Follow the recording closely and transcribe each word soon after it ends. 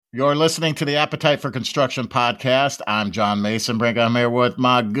You're listening to the Appetite for Construction podcast. I'm John Masonbrink. I'm here with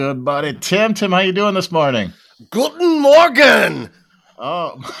my good buddy Tim. Tim, how you doing this morning? Guten Morgen.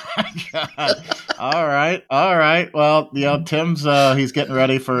 Oh my God! All right. Well, Tim's he's getting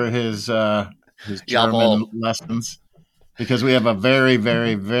ready for his German lessons because we have a very,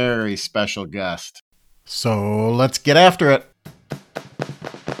 very, very special guest. So let's get after it.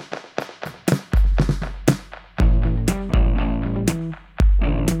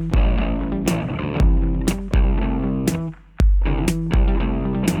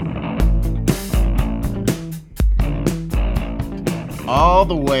 All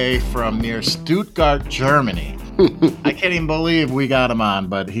the way from near Stuttgart, Germany. I can't even believe we got him on,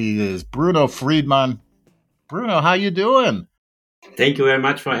 but he is Bruno Friedmann. Bruno, how you doing? Thank you very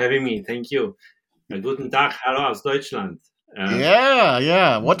much for having me. Thank you. Guten Tag, hallo aus Deutschland.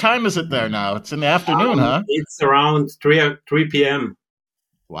 Yeah. What time is it there now? It's in the afternoon, huh? It's around 3 p.m.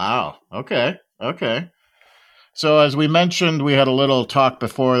 Wow. Okay. So as we mentioned, we had a little talk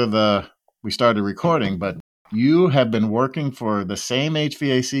before we started recording, but you have been working for the same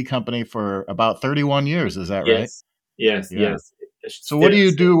HVAC company for about 31 years. Is that right? Yes. So what do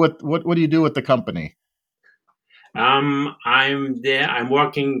you do with what do you do with the company? I'm there. I'm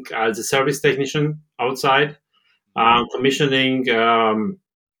working as a service technician outside, commissioning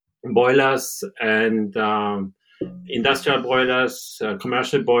boilers and industrial boilers,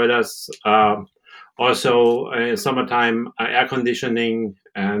 commercial boilers. Also, summertime air conditioning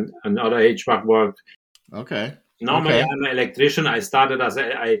and other HVAC work. Okay. Normally, I'm an electrician. I started as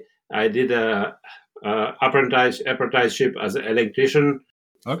I did a apprenticeship as an electrician.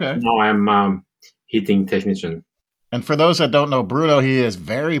 Okay. Now I'm heating technician. And for those that don't know Bruno, he is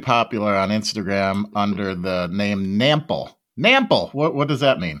very popular on Instagram under the name Nample. Nample. What does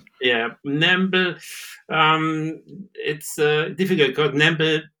that mean? Yeah, Nample. It's difficult because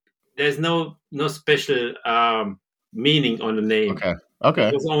Nample. There's no special meaning on the name. Okay.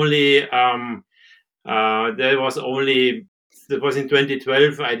 It was only. That was in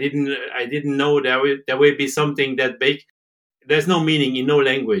 2012. I didn't know there will be something that big. There's no meaning in no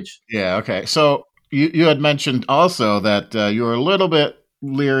language. Yeah. Okay. So you had mentioned also that you were a little bit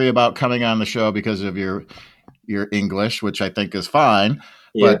leery about coming on the show because of your English, which I think is fine.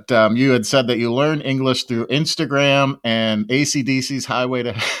 Yeah. But you had said that you learned English through Instagram and AC/DC's Highway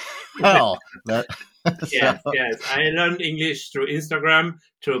to Hell. Yes. I learned English through Instagram,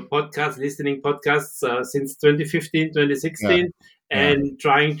 through listening podcasts since 2015, 2016, and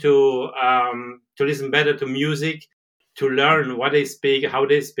trying to listen better to music, to learn what they speak, how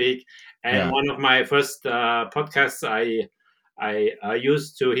they speak. And one of my first podcasts I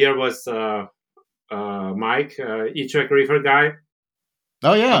used to hear was Mike, E-Track Reefer guy.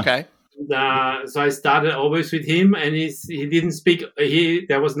 Oh yeah. Okay. So I started always with him, and he didn't speak.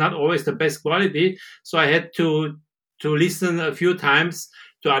 There was not always the best quality, so I had to listen a few times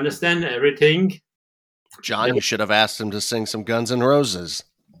to understand everything. John, you should have asked him to sing some Guns N' Roses.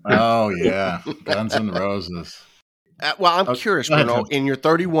 Oh yeah, Guns N' Roses. Well, I'm curious, Bruno. In your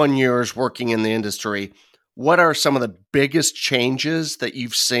 31 years working in the industry, what are some of the biggest changes that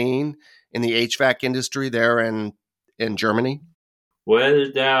you've seen in the HVAC industry there in Germany?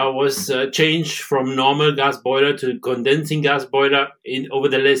 Well, there was a change from normal gas boiler to condensing gas boiler. Over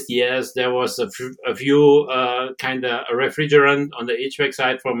the last years, there was a few kind of refrigerant on the HVAC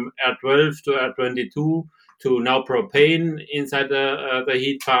side, from R12 to R22 to now propane inside the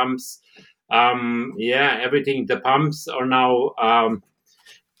heat pumps. Everything. The pumps are now,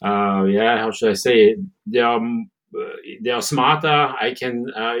 how should I say? They are smarter. I can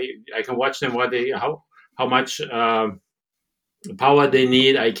watch them how much power they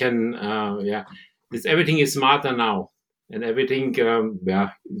need. I can everything is smarter now, and everything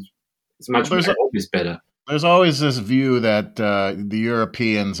it's much always better. There's always this view that the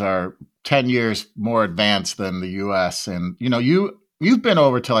Europeans are 10 years more advanced than the US, and you've been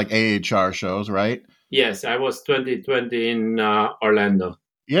over to like AHR shows, right? Yes, I was 2020 in Orlando.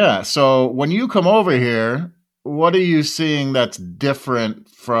 Yeah, so when you come over here, what are you seeing that's different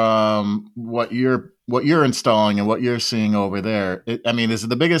from what you're installing and what you're seeing over there? Is it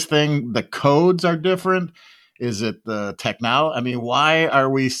the biggest thing the codes are different? Is it the technology? Why are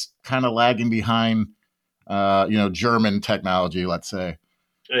we kind of lagging behind, German technology, let's say?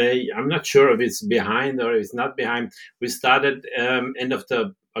 I'm not sure if it's behind or it's not behind. We started middle of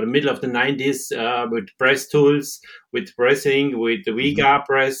the 90s with press tools, with pressing, with the VGA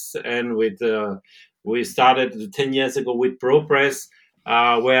press, and we started 10 years ago with ProPress,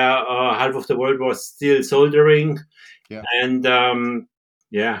 where half of the world was still soldering. Yeah. And end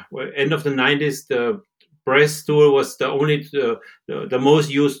of the 90s, the press tool was the most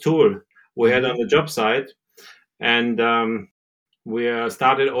used tool we had on the job site. And we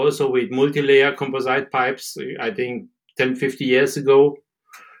started also with multi-layer composite pipes, I think 10, 50 years ago,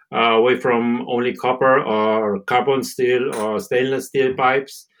 away from only copper or carbon steel or stainless steel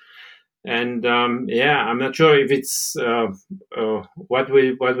pipes. And I'm not sure if it's what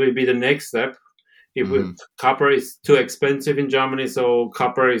will be the next step. If copper is too expensive in Germany, so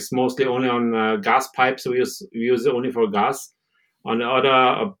copper is mostly only on gas pipes. We use it only for gas. On the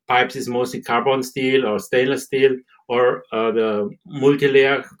other pipes is mostly carbon steel or stainless steel or the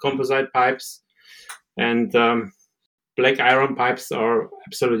multi-layer composite pipes. And black iron pipes are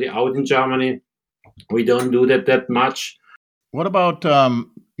absolutely out in Germany. We don't do that much. What about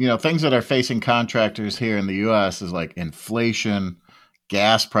things that are facing contractors here in the U.S. is like inflation,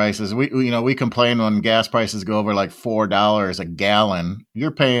 gas prices. We complain when gas prices go over like $4 a gallon.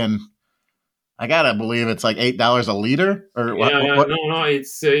 You're paying, I gotta believe it's like $8 a liter, or what? No,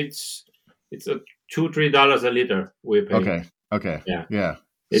 it's a $2-3 a liter we pay. Okay, yeah.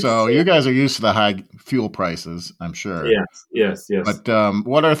 So you guys are used to the high fuel prices, I'm sure. Yes. But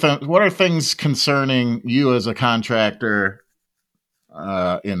what are things concerning you as a contractor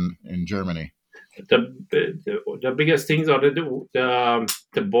in Germany? The biggest things are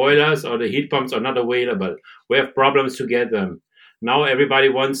the boilers or the heat pumps are not available. We have problems to get them. Now everybody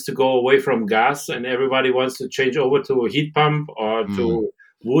wants to go away from gas, and everybody wants to change over to a heat pump or to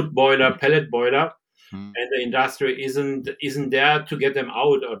wood boiler, pellet boiler. And the industry isn't there to get them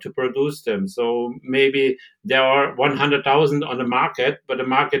out or to produce them. So maybe there are 100,000 on the market, but the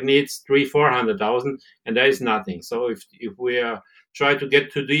market needs 300,000-400,000, and there is nothing. So if we try to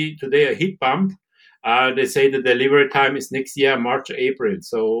get today a heat pump, they say the delivery time is next year, March, April.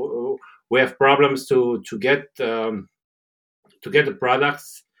 So we have problems to get the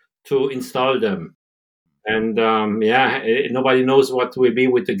products to install them. And nobody knows what will be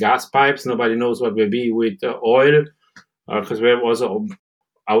with the gas pipes. Nobody knows what will be with oil, because we have also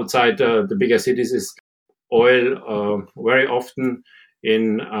outside the bigger cities is oil very often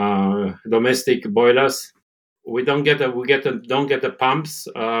in domestic boilers. We don't get the pumps.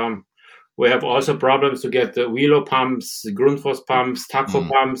 We have also problems to get the Wheelo pumps, Grundfos pumps, Taco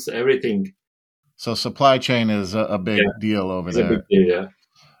pumps, everything. So supply chain is a big deal over there. A big deal, yeah.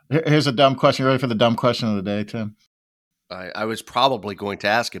 Here's a dumb question. You ready for the dumb question of the day, Tim? I was probably going to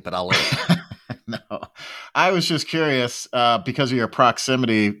ask it, but I'll let you. No. I was just curious, because of your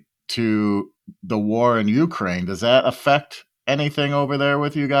proximity to the war in Ukraine, does that affect anything over there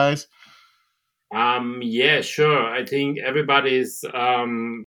with you guys? Yeah, sure. I think everybody's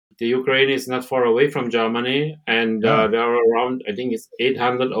the Ukraine is not far away from Germany, and there are around, I think it's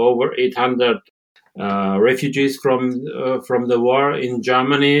over 800 refugees from the war in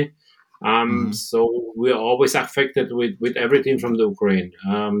Germany. So we're always affected with everything from the Ukraine.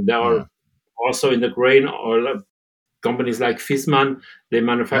 There are also in the Ukraine or companies like Friedmann, they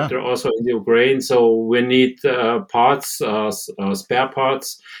manufacture also in the Ukraine. So we need parts, spare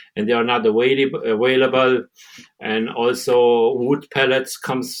parts, and they are not available. And also wood pellets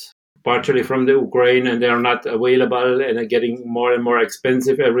comes partially from the Ukraine, and they are not available and are getting more and more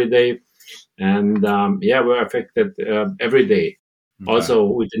expensive every day. And we're affected every day. Okay. Also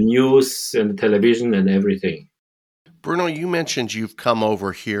with the news and the television and everything. Bruno, you mentioned you've come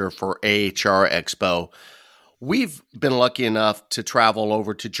over here for AHR Expo. We've been lucky enough to travel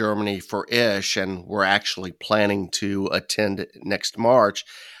over to Germany for ISH, and we're actually planning to attend next March.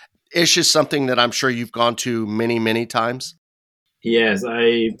 ISH is something that I'm sure you've gone to many, many times. Yes,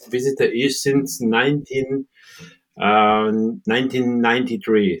 I visited ISH since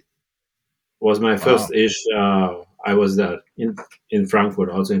 1993. Was my first ISH. I was there in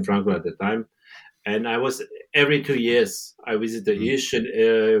Frankfurt, also in Frankfurt at the time. And I was every 2 years I visited ISH,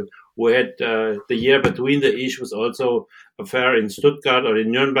 and we had the year between the ISH was also a fair in Stuttgart or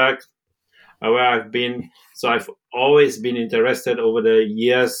in Nuremberg, where I've been. So I've always been interested over the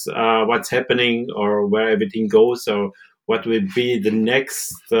years what's happening or where everything goes, or what will be the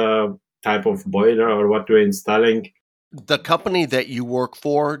next type of boiler or what we're installing. The company that you work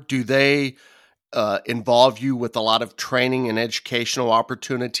for, do they involve you with a lot of training and educational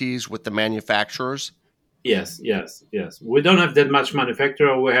opportunities with the manufacturers? Yes. We don't have that much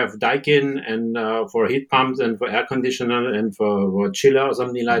manufacturer. We have Daikin and for heat pumps and for air conditioner and for chiller or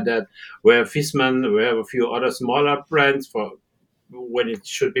something like that. We have Friedmann. We have a few other smaller brands for when it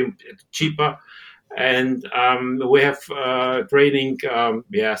should be cheaper. And we have training.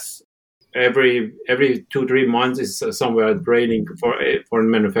 Every 2-3 months is somewhere training for a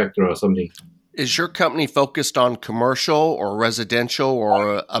manufacturer or something. Is your company focused on commercial or residential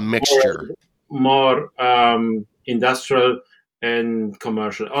or a mixture? more industrial and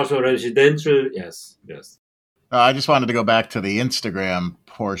commercial. Also residential, yes. I just wanted to go back to the Instagram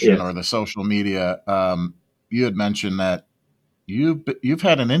portion or the social media. You had mentioned that you've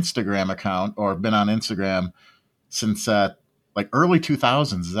had an Instagram account or been on Instagram since like early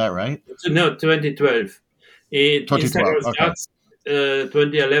 2000s. Is that right? No, 2012. 2012. Instagram starts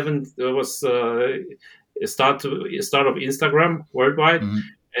 2011. There was start of Instagram worldwide,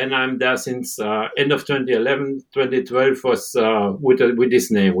 and I'm there since end of 2011. 2012 was with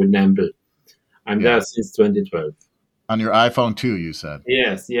this name, with Namble. I'm there since 2012. On your iPhone too, you said?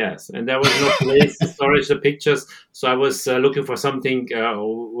 Yes. And there was no place to storage the pictures, so I was looking for something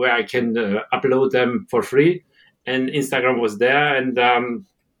where I can upload them for free, and Instagram was there, and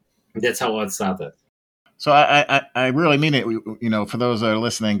that's how it started. So I really mean it. You know, for those that are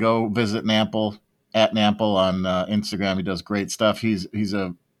listening, go visit Nample at Nample on Instagram. He does great stuff. He's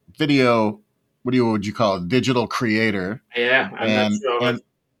a video. What would you call it? Digital creator. Yeah, I'm not sure.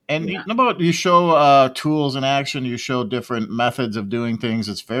 And you show tools in action. You show different methods of doing things.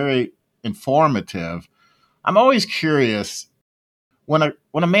 It's very informative. I'm always curious when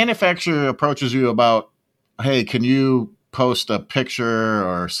a manufacturer approaches you about, hey, can you post a picture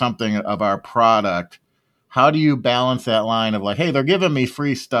or something of our product? How do you balance that line of like, hey, they're giving me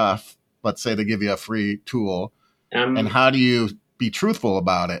free stuff. Let's say they give you a free tool, and how do you be truthful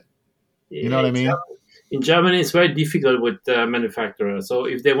about it? You know what I mean? In Germany, it's very difficult with manufacturers. So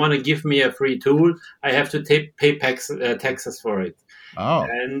if they want to give me a free tool, I have to pay taxes for it. Oh,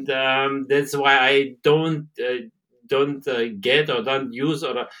 and that's why I don't get or don't use,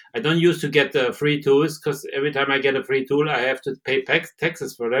 or I don't use to get free tools, because every time I get a free tool, I have to pay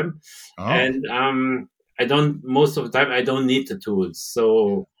taxes for them. Oh. And I don't, most of the time, I don't need the tools.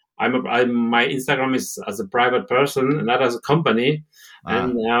 So my Instagram is as a private person, not as a company.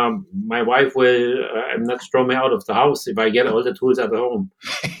 And my wife will not throw me out of the house if I get all the tools at home.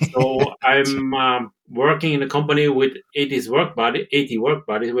 So I'm working in a company with 80 work bodies.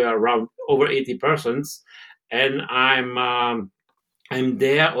 We are around over 80 persons, and I'm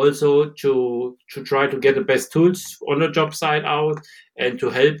there also to try to get the best tools on the job site out, and to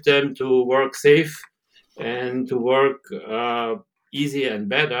help them to work safe and to work easy and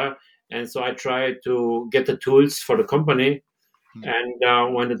better. And so I try to get the tools for the company.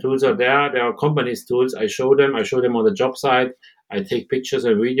 And when the tools are there, they are company's tools. I show them on the job site. I take pictures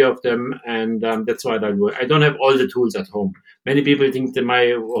and video of them, and that's why I do. I don't have all the tools at home. Many people think that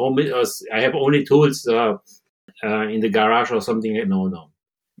my home I have only tools in the garage or something. No.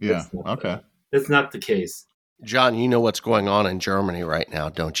 Yeah. Okay. That's not the case. John, you know what's going on in Germany right now,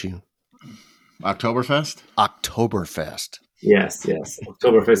 don't you? Oktoberfest? Oktoberfest. Yes.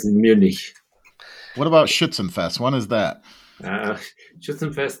 Oktoberfest in Munich. What about Schützenfest? When is that?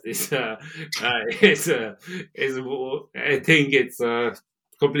 Schützenfest is I think it's a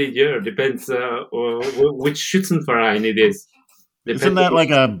complete year. Depends which Schützenverein it is. Isn't that like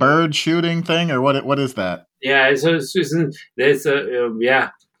a bird shooting thing, or what is that? Yeah, so there's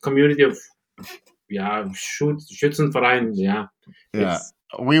a community of Schützenverein. Yeah.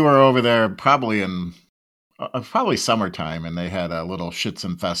 We were over there probably in summertime, and they had a little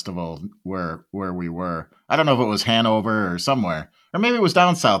Schützen festival where we were. I don't know if it was Hanover or somewhere, or maybe it was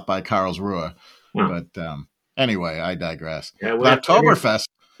down south by Karlsruhe. But anyway, I digress. Yeah, Oktoberfest.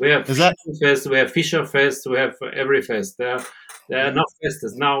 We have Schützenfest, we have Fischerfest, we have every fest. There are enough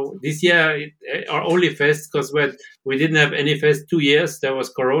fests now. This year are only fests because we didn't have any fest 2 years. There was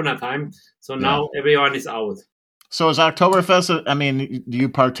Corona time, so now everyone is out. So is Oktoberfest, I mean, do you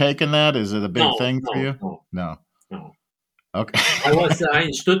partake in that? Is it a big thing for you? No. Okay. I was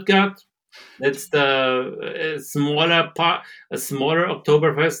in Stuttgart. That's the smaller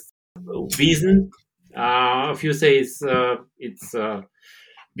Oktoberfest. Wiesn. A few say it's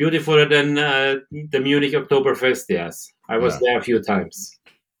beautifuler than the Munich Oktoberfest. Yes, I was there a few times.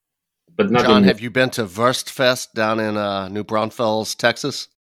 But not. John, have you been to Wurstfest down in New Braunfels, Texas?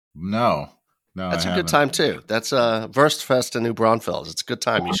 No, that's a good time too. That's Wurstfest in New Braunfels. It's a good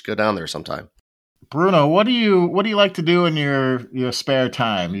time. You should go down there sometime. Bruno, what do you like to do in your spare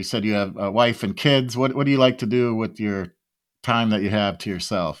time? You said you have a wife and kids. What do you like to do with your time that you have to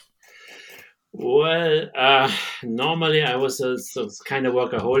yourself? Well, normally I was a kind of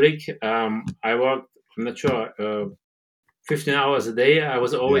workaholic. I worked, I'm not sure, 15 hours a day. I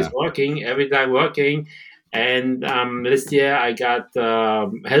was always working, every day working. And this year I got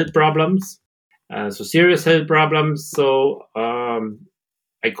health problems, so serious health problems. So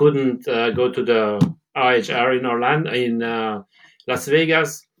I couldn't go to the RHR in Orlando, in Las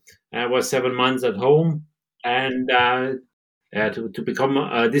Vegas. I was 7 months at home, and to become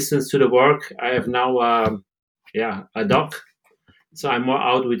a distance to the work. I have now a dog. So I'm more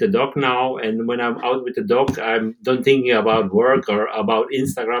out with the dog now, and when I'm out with the dog, I'm don't thinking about work or about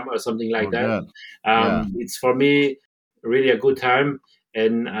Instagram or something like that. It's for me really a good time,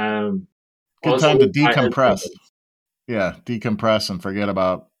 and good also time to decompress. Yeah, decompress and forget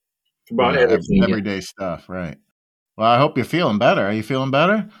about everything, everyday stuff. Right. Well, I hope you're feeling better. Are you feeling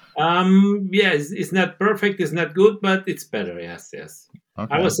better? Yes, it's not perfect, it's not good, but it's better. Yes.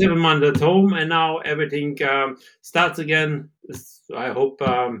 Okay. I was 7 months at home, and now everything starts again. I hope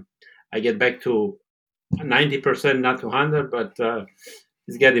I get back to 90%, not to 100, but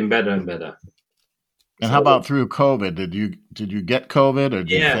it's getting better and better. And how about through COVID? Did you get COVID, or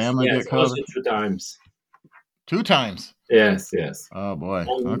did your family get COVID? Also 2 times. 2 times? Yes. Oh boy.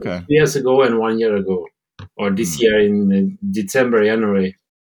 Okay. 2 years ago and 1 year ago, or this year in December, January.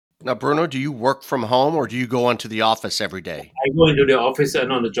 Now, Bruno, do you work from home, or do you go into the office every day? I go into the office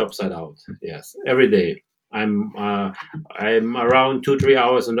and on the job site out. Yes, every day. I'm around 2-3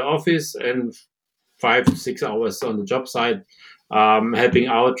 hours in the office and 5 to 6 hours on the job site, helping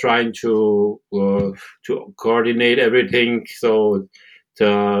out, trying to coordinate everything. So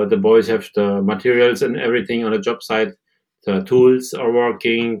the boys have the materials and everything on the job site. The tools are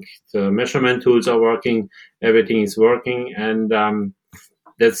working. The measurement tools are working. Everything is working, and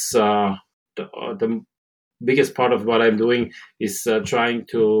that's the biggest part of what I'm doing is trying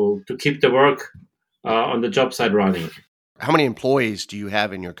to keep the work on the job site running. How many employees do you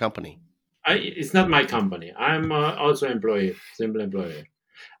have in your company? It's not my company. I'm also employee, simple employee.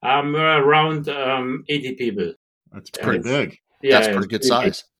 We're around 80 people. That's pretty big. Yeah, that's pretty good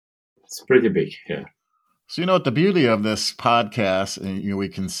size. Big. It's pretty big, yeah. So, what the beauty of this podcast, and we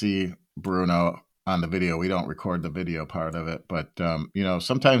can see Bruno on the video. We don't record the video part of it, but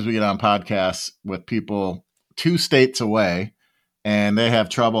sometimes we get on podcasts with people 2 states away, and they have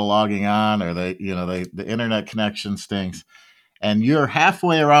trouble logging on, or the internet connection stinks, and you're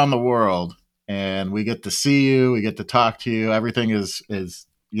halfway around the world, and we get to see you, we get to talk to you. Everything is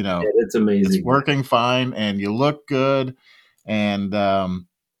that's amazing. It's working fine, and you look good, and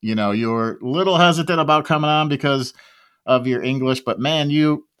you were a little hesitant about coming on because of your English, but man,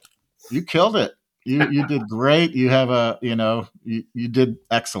 you killed it. You did great. You have you did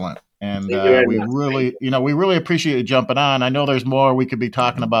excellent. And we really appreciate you jumping on. I know there's more we could be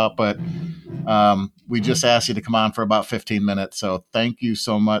talking about, but we just asked you to come on for about 15 minutes. So thank you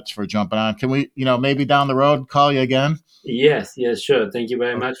so much for jumping on. Can we, maybe down the road, call you again? Yes, sure. Thank you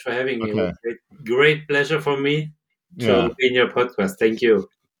very much for having me. It was a great pleasure for me to be in your podcast. Thank you.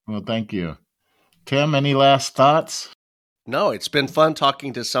 Well, thank you. Tim, any last thoughts? No, it's been fun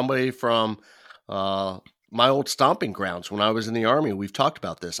talking to somebody from my old stomping grounds when I was in the Army. We've talked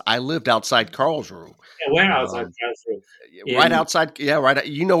about this. I lived outside Karlsruhe. Yeah, where outside Karlsruhe? Right outside. Yeah, right.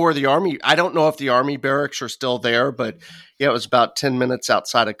 You know where the Army, I don't know if the Army barracks are still there, but yeah, it was about 10 minutes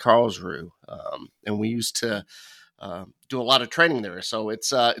outside of Karlsruhe. And we used to do a lot of training there. So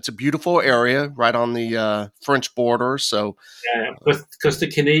it's a beautiful area right on the French border. So yeah, because the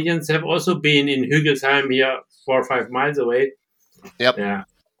Canadians have also been in Hügelsheim here 4 or 5 miles away. Yep. Yeah.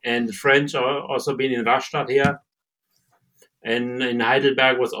 And the French are also been in Rastatt here. And in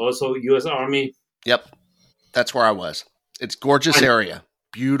Heidelberg was also U.S. Army. Yep. That's where I was. It's gorgeous area.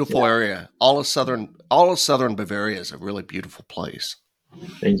 Beautiful area. All of southern Bavaria is a really beautiful place.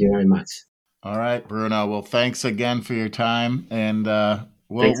 Thank you very much. All right, Bruno. Well, thanks again for your time, and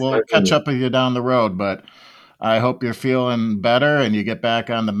we'll catch up with you down the road. But I hope you're feeling better and you get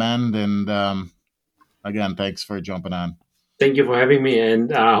back on the mend. And again, thanks for jumping on. Thank you for having me,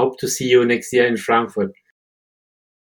 and I hope to see you next year in Frankfurt.